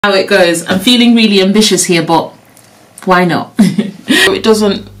how it goes. I'm feeling really ambitious here, but why not? It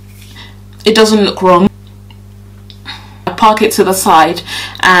doesn't look wrong. I park it to the side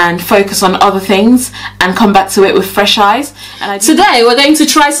and focus on other things and come back to it with fresh eyes. And today we're going to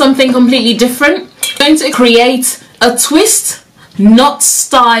try something completely different. We're going to create a twist knot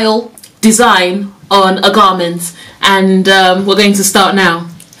style design on a garment, and we're going to start now.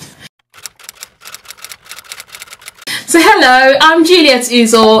 So hello, I'm Juliet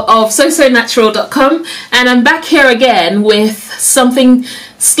Uzor of SoSoNatural.com, and I'm back here again with something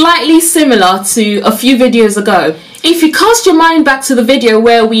slightly similar to a few videos ago. If you cast your mind back to the video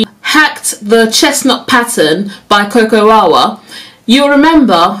where we hacked the chestnut pattern by Coco Wawa, you'll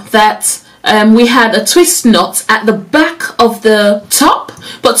remember that we had a twist knot at the back of the top,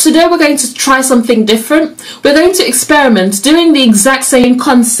 but today we're going to try something different. We're going to experiment doing the exact same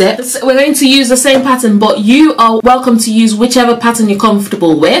concept. We're going to use the same pattern, but you are welcome to use whichever pattern you're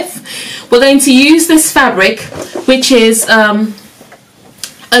comfortable with. We're going to use this fabric, which is a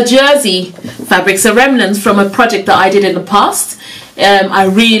jersey fabric, so remnants from a project that I did in the past. I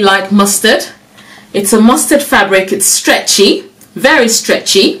really like mustard. It's a mustard fabric. It's stretchy, very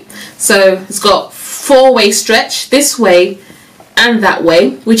stretchy. So it's got four-way stretch, this way and that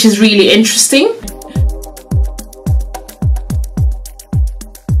way, which is really interesting.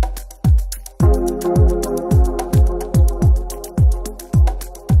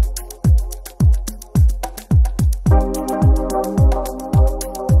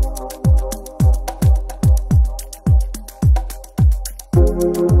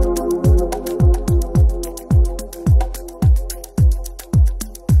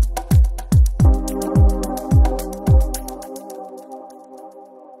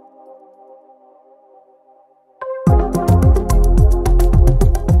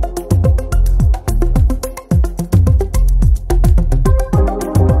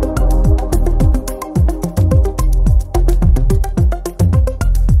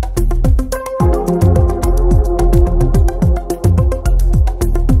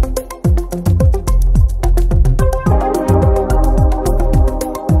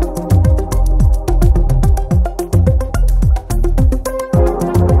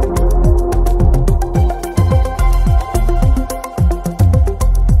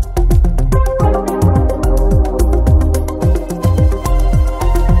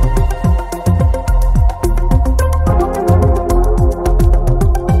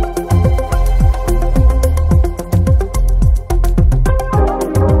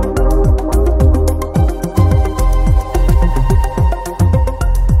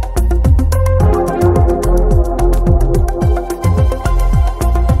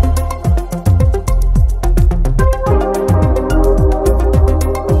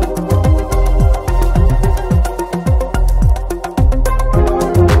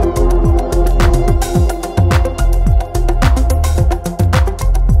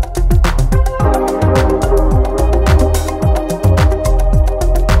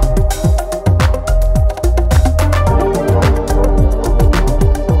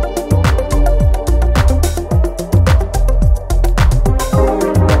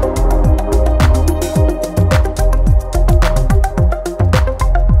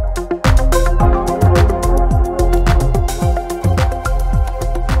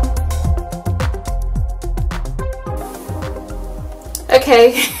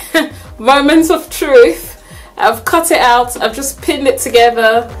 Okay, moments of truth. I've cut it out, I've just pinned it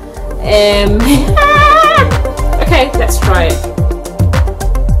together. Okay, let's try it.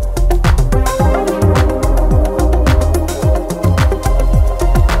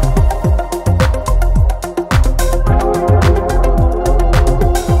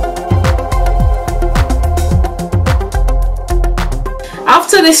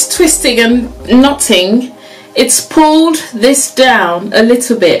 After this twisting and knotting, it's pulled this down a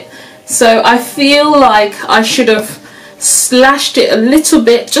little bit, so I feel like I should have slashed it a little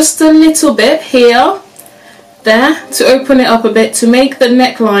bit, just a little bit here, there, to open it up a bit, to make the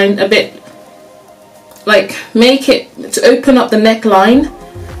neckline a bit, like, make it, to open up the neckline,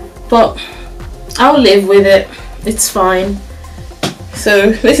 but I'll live with it, it's fine.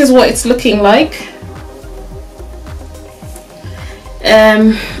 So this is what it's looking like.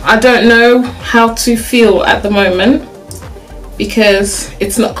 I don't know how to feel at the moment because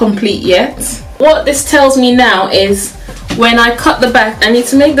it's not complete yet. What this tells me now is when I cut the back, I need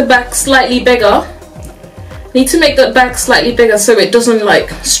to make the back slightly bigger. I need to make the back slightly bigger so it doesn't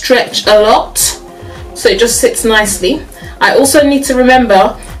like stretch a lot, so it just sits nicely. I also need to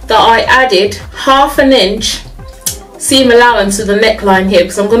remember that I added ½ an inch seam allowance to the neckline here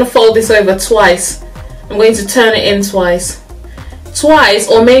because I'm going to fold this over twice. I'm going to turn it in twice. twice,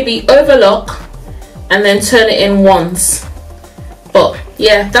 or maybe overlock and then turn it in once. But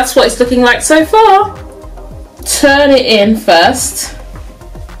yeah, that's what it's looking like so far. Turn it in first.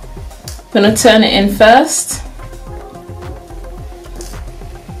 I'm gonna turn it in first.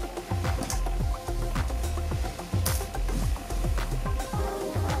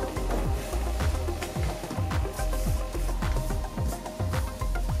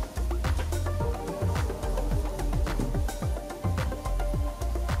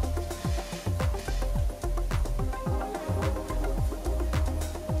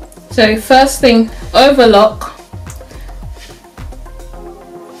 So first thing, overlock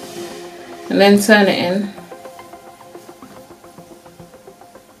and then turn it in.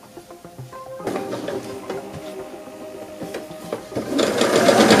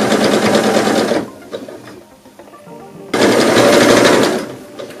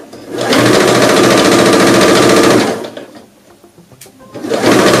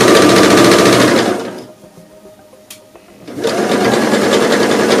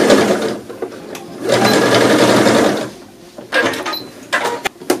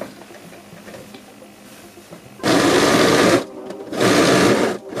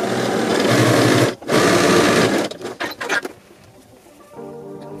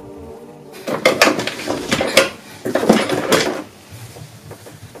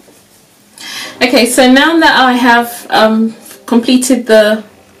 Okay, so now that I have completed the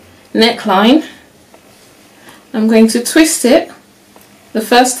neckline, I'm going to twist it the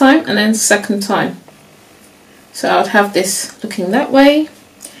first time and then second time. So I'll have this looking that way.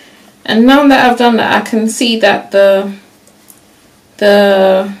 And now that I've done that, I can see that the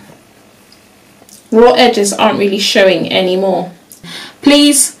raw edges aren't really showing anymore.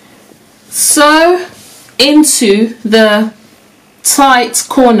 Please sew into the tight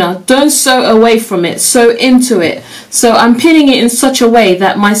corner, don't sew away from it, sew into it. So I'm pinning it in such a way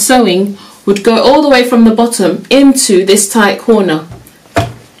that my sewing would go all the way from the bottom into this tight corner.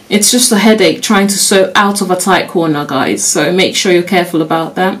 It's just a headache trying to sew out of a tight corner, guys, so make sure you're careful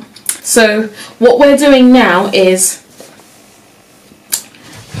about that. So what we're doing now is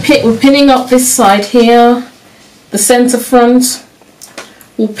we're pinning up this side here, the center front.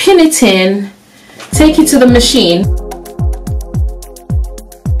 We'll pin it in, take it to the machine.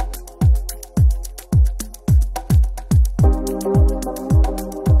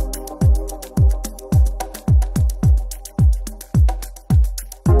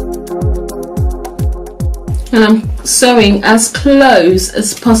 And I'm sewing as close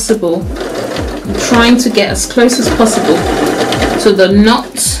as possible. I'm trying to get as close as possible to the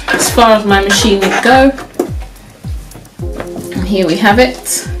knot as far as my machine would go. And here we have it.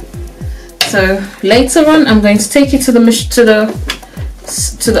 So later on I'm going to take it to the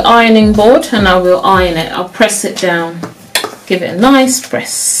ironing board and I will iron it. I'll press it down, give it a nice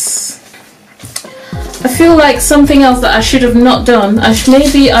press. I feel like something else that I should have not done,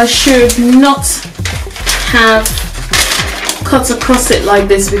 maybe I should not have cut across it like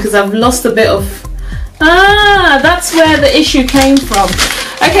this, because I've lost a bit of, that's where the issue came from.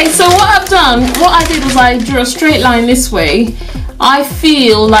 Okay, so what I did was I drew a straight line this way. I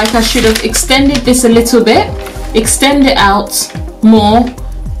feel like I should have extended this a little bit, extend it out more,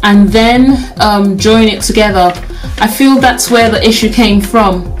 and then join it together. I feel that's where the issue came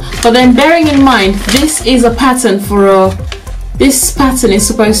from. But then bearing in mind, this is a pattern this pattern is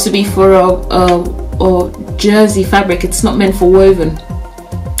supposed to be for a jersey fabric. It's not meant for woven.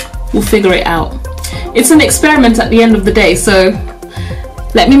 We'll figure it out. It's an experiment at the end of the day, so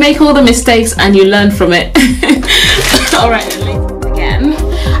let me make all the mistakes and you learn from it. Alright, again,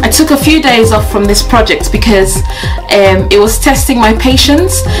 I took a few days off from this project because it was testing my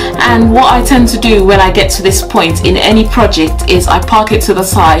patience, and what I tend to do when I get to this point in any project is I park it to the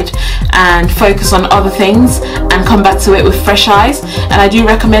side and focus on other things and come back to it with fresh eyes. And I do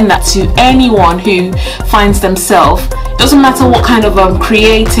recommend that to anyone who finds themselves, doesn't matter what kind of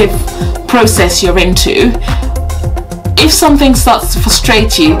creative process you're into, if something starts to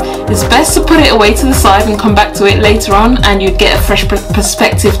frustrate you, it's best to put it away to the side and come back to it later on, and you get a fresh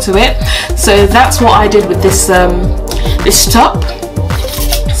perspective to it. So that's what I did with this this top.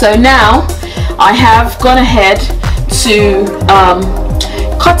 So now I have gone ahead to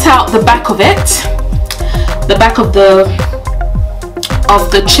cut out the back of it, the back of the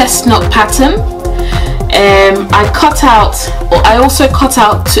chestnut pattern. I also cut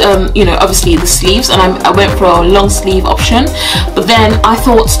out you know, obviously the sleeves, and I went for a long sleeve option, but then I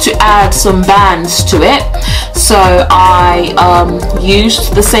thought to add some bands to it. so I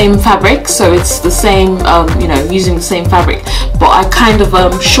used the same fabric, so it's the same, you know, using the same fabric, but I kind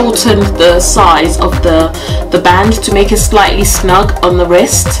of shortened the size of the band to make it slightly snug on the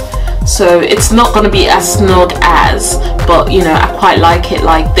wrist. So it's not going to be as snug as, but you know, I quite like it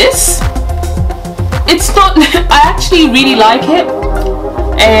like this. It's not, I actually really like it.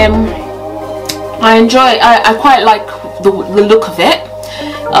 I enjoy, I quite like the look of it.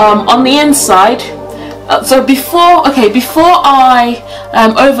 On the inside, so before I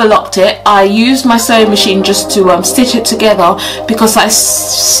overlocked it, I used my sewing machine just to stitch it together, because I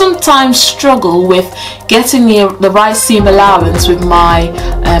sometimes struggle with getting the right seam allowance with my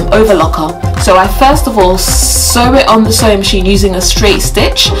overlocker. So I first of all sew it on the sewing machine using a straight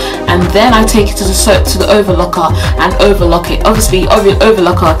stitch, and then I take it to the overlocker and overlock it. Obviously,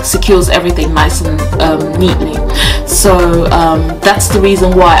 overlocker secures everything nice and neatly. So that's the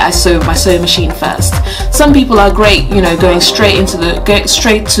reason why I sew my sewing machine first. Some people are great, you know, going straight to the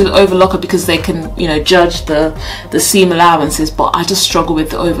overlocker because they can, you know, judge the seam allowances, but I just struggle with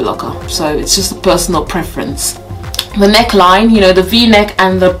the overlocker. So it's just a personal preference. The neckline, you know, the V-neck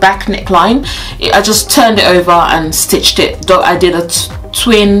and the back neckline, I just turned it over and stitched it. I did a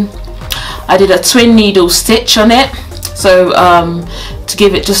twin needle stitch on it, so to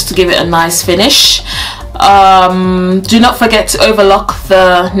give it a nice finish. Do not forget to overlock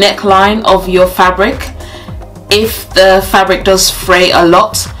the neckline of your fabric if the fabric does fray a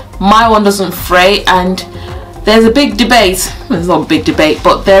lot. My one doesn't fray, and there's a big debate. Well, it's not a big debate,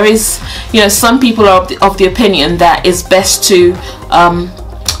 but there is, you know, some people are of the opinion that it's best to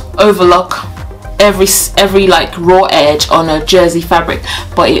overlock every like raw edge on a jersey fabric,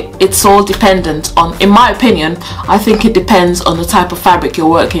 but it's all dependent on, in my opinion, I think it depends on the type of fabric you're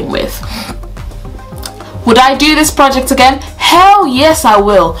working with. Would I do this project again? Hell yes, I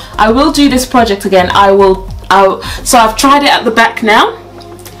will. I will do this project again. So I've tried it at the back now.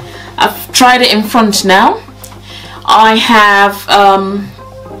 I've tried it in front now. I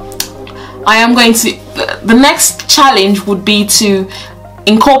am going to, the next challenge would be to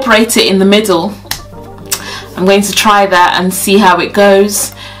incorporate it in the middle. I'm going to try that and see how it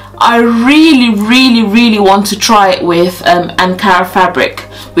goes. I really want to try it with Ankara fabric,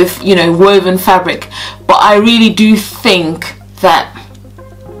 with, you know, woven fabric, but I really do think that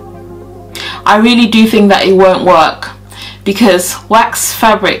it won't work, because wax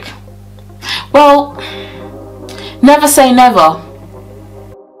fabric, well, never say never.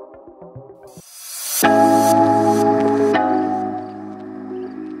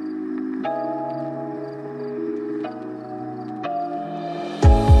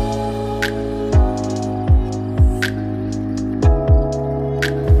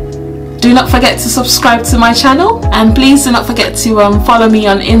 Do not forget to subscribe to my channel, and please do not forget to follow me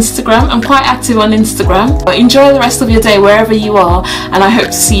on Instagram. I'm quite active on Instagram. Enjoy the rest of your day wherever you are, and I hope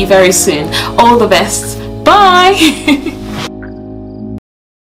to see you very soon. All the best. Bye.